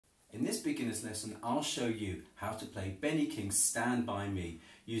this beginner's lesson, I'll show you how to play Benny King's Stand By Me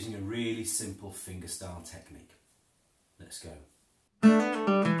using a really simple fingerstyle technique. Let's go.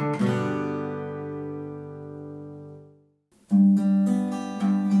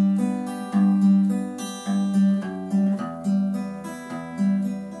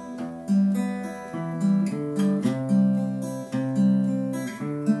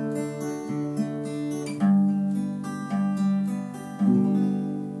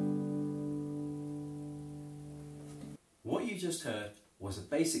 What you just heard was a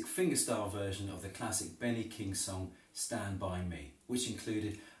basic fingerstyle version of the classic Benny King song Stand By Me, which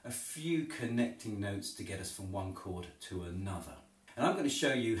included a few connecting notes to get us from one chord to another. And I'm going to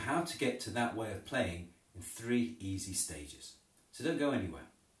show you how to get to that way of playing in 3 easy stages. So don't go anywhere.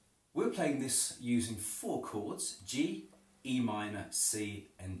 We're playing this using 4 chords, G, E minor, C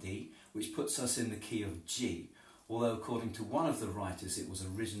and D, which puts us in the key of G, although according to one of the writers it was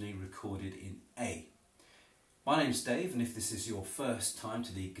originally recorded in A. My name's Dave, and if this is your first time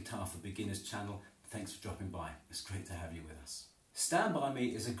to the Guitar for Beginners channel, thanks for dropping by. It's great to have you with us. Stand By Me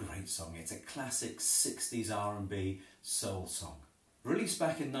is a great song. It's a classic 60s R&B soul song. Released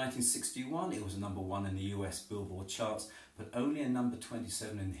back in 1961, it was a #1 in the US Billboard charts, but only a number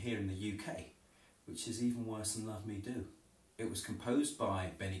 27 here in the UK, which is even worse than Love Me Do. It was composed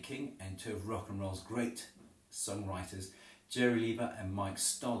by Benny King and 2 of rock and roll's great songwriters, Jerry Leiber and Mike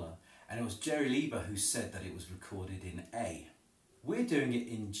Stoller. And it was Jerry Leiber who said that it was recorded in A. We're doing it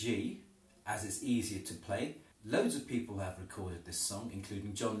in G, as it's easier to play. Loads of people have recorded this song,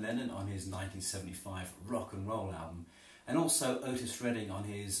 including John Lennon on his 1975 rock and roll album, and also Otis Redding on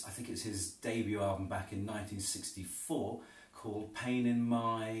his, I think it's his debut album back in 1964, called Pain in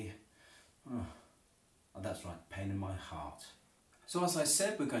My... oh, that's right, Pain in My Heart. So as I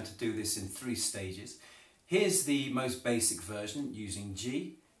said, we're going to do this in 3 stages. Here's the most basic version using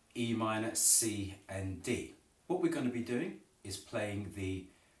G, E minor, C and D. What we're going to be doing is playing the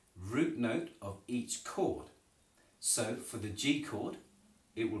root note of each chord. So for the G chord,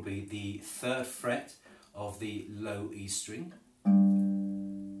 it will be the 3rd fret of the low E string.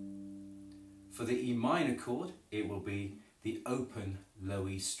 For the E minor chord, it will be the open low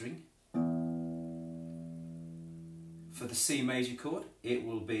E string. For the C major chord, it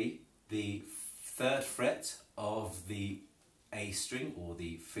will be the 3rd fret of the A string or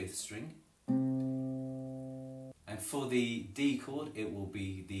the 5th string, and for the D chord it will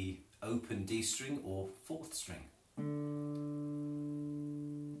be the open D string or 4th string.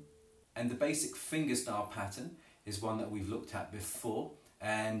 And the basic fingerstyle pattern is one that we've looked at before,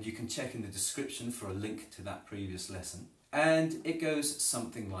 and you can check in the description for a link to that previous lesson, and it goes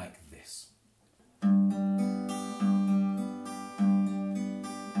something like this.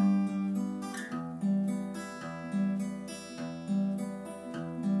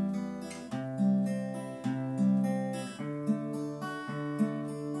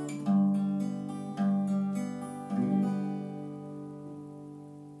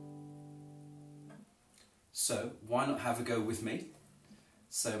 So why not have a go with me?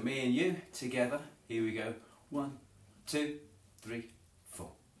 So me and you together, here we go. 1, 2, 3,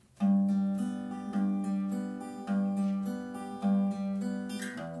 4.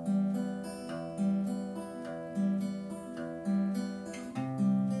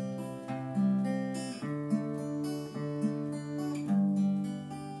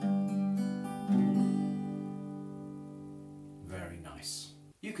 Very nice.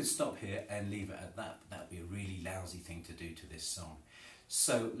 You could stop here and leave it at that, but that would be a really lousy thing to do to this song.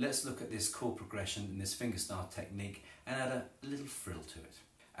 So let's look at this chord progression and this fingerstyle technique and add a little frill to it.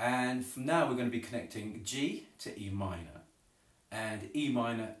 And from now we're going to be connecting G to E minor and E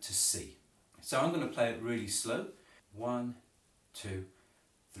minor to C. So I'm going to play it really slow. 1, 2,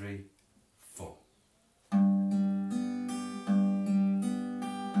 3, 4.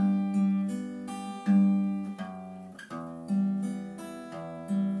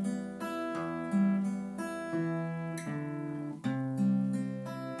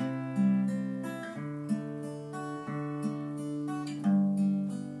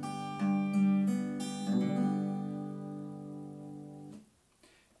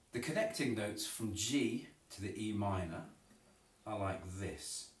 The connecting notes from G to the E minor are like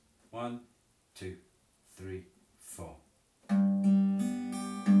this. 1, 2, 3, 4.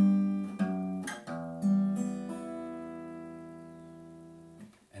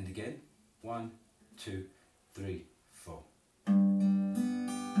 And again, 1, 2, 3, 4.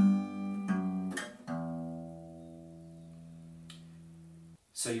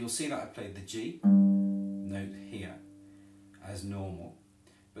 So you'll see that I played the G note here as normal,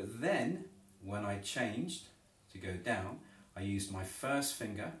 but then when I changed to go down, I used my first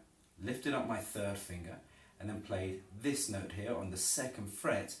finger, lifted up my third finger, and then played this note here on the second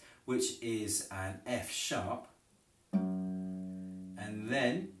fret, which is an F sharp, and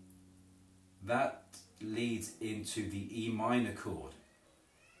then that leads into the E minor chord.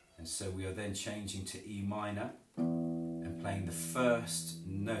 And so we are then changing to E minor and playing the first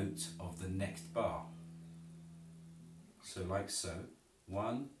note of the next bar. So like so,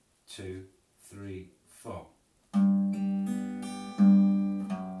 1, 2, 3, 4.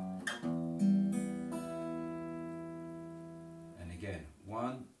 And again,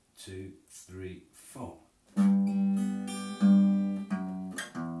 1, 2, 3, 4.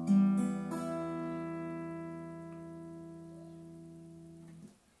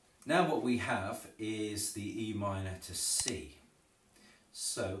 Now what we have is the E minor to C.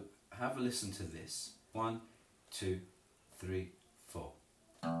 So have a listen to this. 1, 2, 3, 4.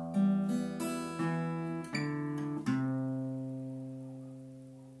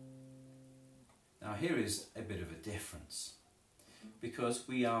 Now here is a bit of a difference, because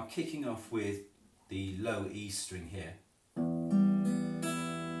we are kicking off with the low E string here,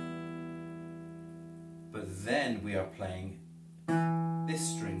 but then we are playing this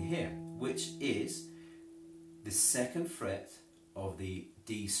string here, which is the second fret of the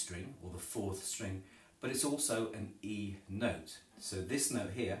D string, or the fourth string, but it's also an E note. So this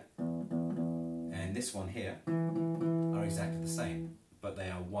note here and this one here are exactly the same, but they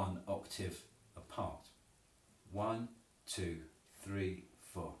are 1 octave apart. 1, 2, 3,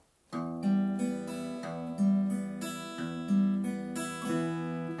 4.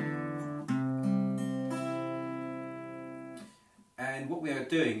 And what we are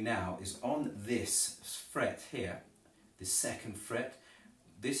doing now is on this fret here, the second fret,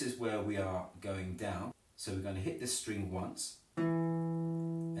 this is where we are going down. So we're going to hit this string once,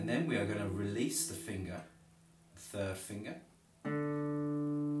 and then we are going to release the finger, the third finger,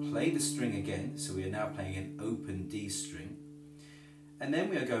 play the string again, so we are now playing an open D string, and then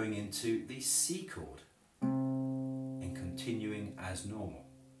we are going into the C chord and continuing as normal.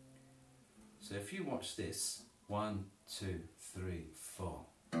 So if you watch this, 1, 2, 3, 4.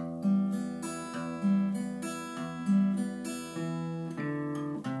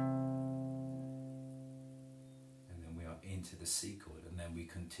 Into the C chord, and then we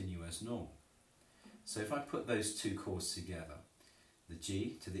continue as normal. So if I put those two chords together, the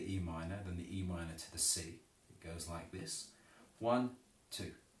G to the E minor, then the E minor to the C, it goes like this: 1,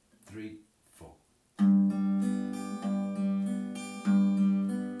 2, 3, 4.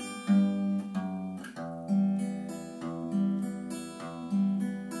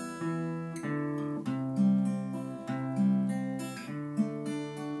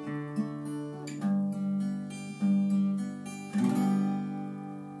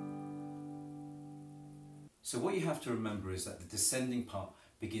 So what you have to remember is that the descending part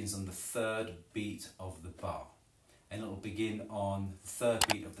begins on the third beat of the bar, and it will begin on the third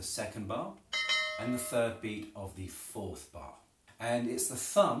beat of the second bar and the third beat of the fourth bar. And it's the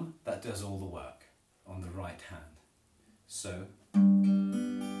thumb that does all the work on the right hand. So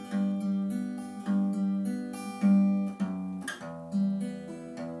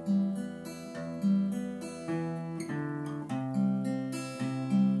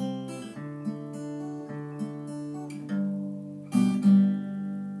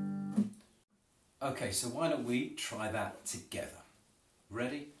okay, so why don't we try that together?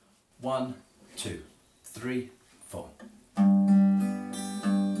 Ready? 1, 2, 3, 4.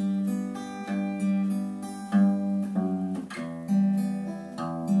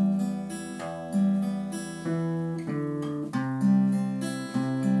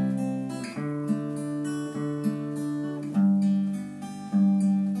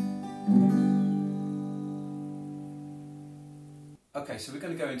 Okay, so we're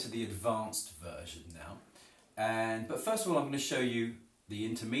going to go into the advanced version now, but first of all I'm going to show you the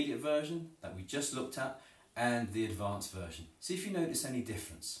intermediate version that we just looked at and the advanced version. See if you notice any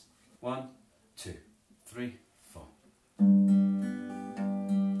difference. 1, 2, 3, 4.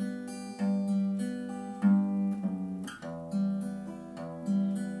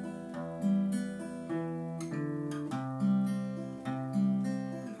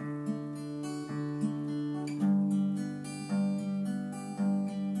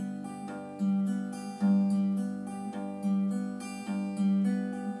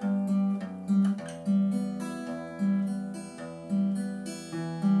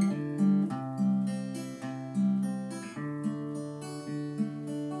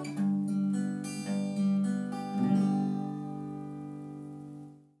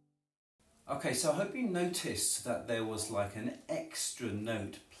 Okay, so I hope you noticed that there was like an extra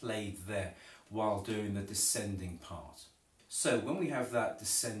note played there while doing the descending part. So when we have that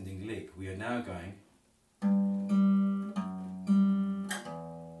descending lick, we are now going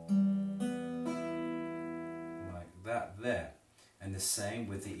like that there, and the same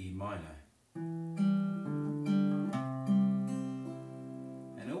with the E minor.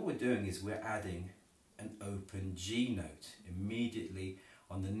 And all we're doing is we're adding an open G note immediately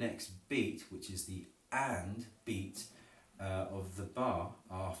on the next beat, which is the and beat of the bar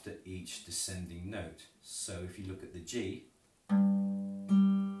after each descending note. So if you look at the G,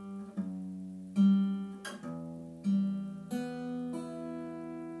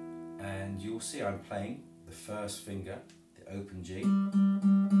 and you'll see I'm playing the first finger, the open G,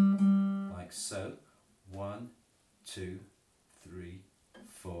 like so. 1, 2, 3,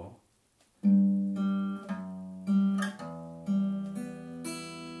 4. And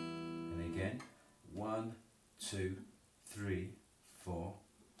again, 1, 2, 3, 4.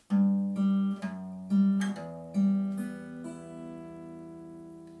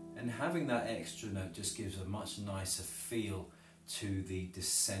 And having that extra note just gives a much nicer feel to the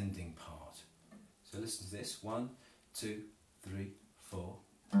descending part. So listen to this, 1, 2, 3, 4.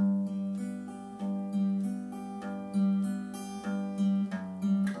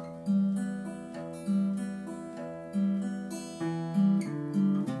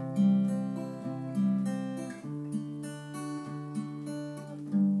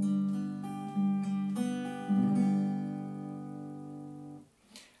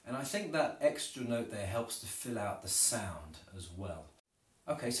 And I think that extra note there helps to fill out the sound as well.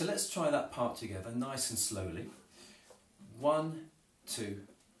 Okay, so let's try that part together, nice and slowly. 1, 2,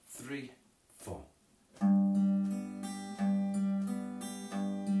 3, 4.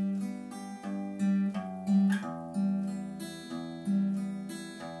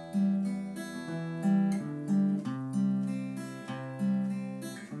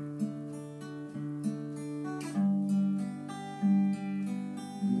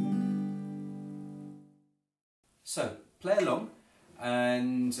 So, play along,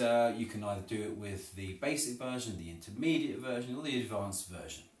 and you can either do it with the basic version, the intermediate version, or the advanced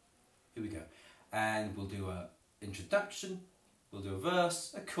version. Here we go. And we'll do an introduction, we'll do a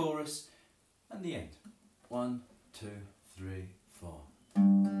verse, a chorus, and the end. 1, 2, 3, 4.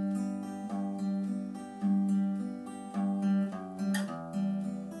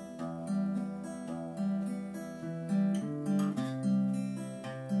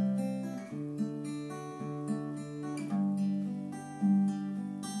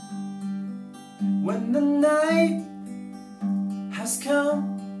 When the night has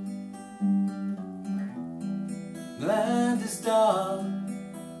come, the land is dark,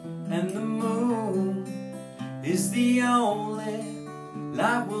 and the moon is the only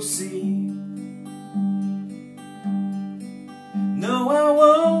light we'll see. No, I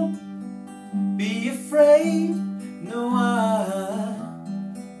won't be afraid. No, I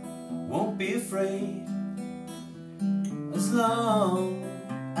won't be afraid, as long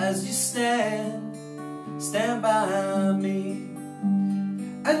as you stand by me.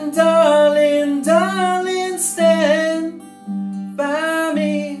 And darling, darling, stand by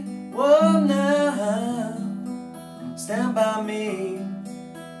me. Oh, now, stand by me.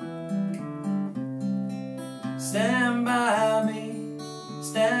 Stand by me,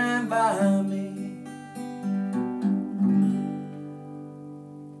 stand by me.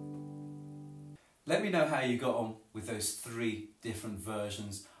 Let me know how you got on with those 3 different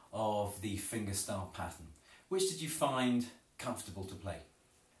versions of the fingerstyle pattern. Which did you find comfortable to play?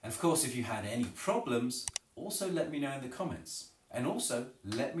 And of course, if you had any problems, also let me know in the comments. And also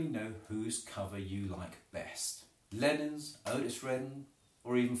let me know whose cover you like best. Lennon's, Otis Redding,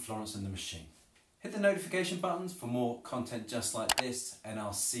 or even Florence and the Machine. Hit the notification buttons for more content just like this, and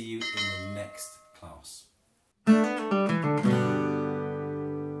I'll see you in the next class.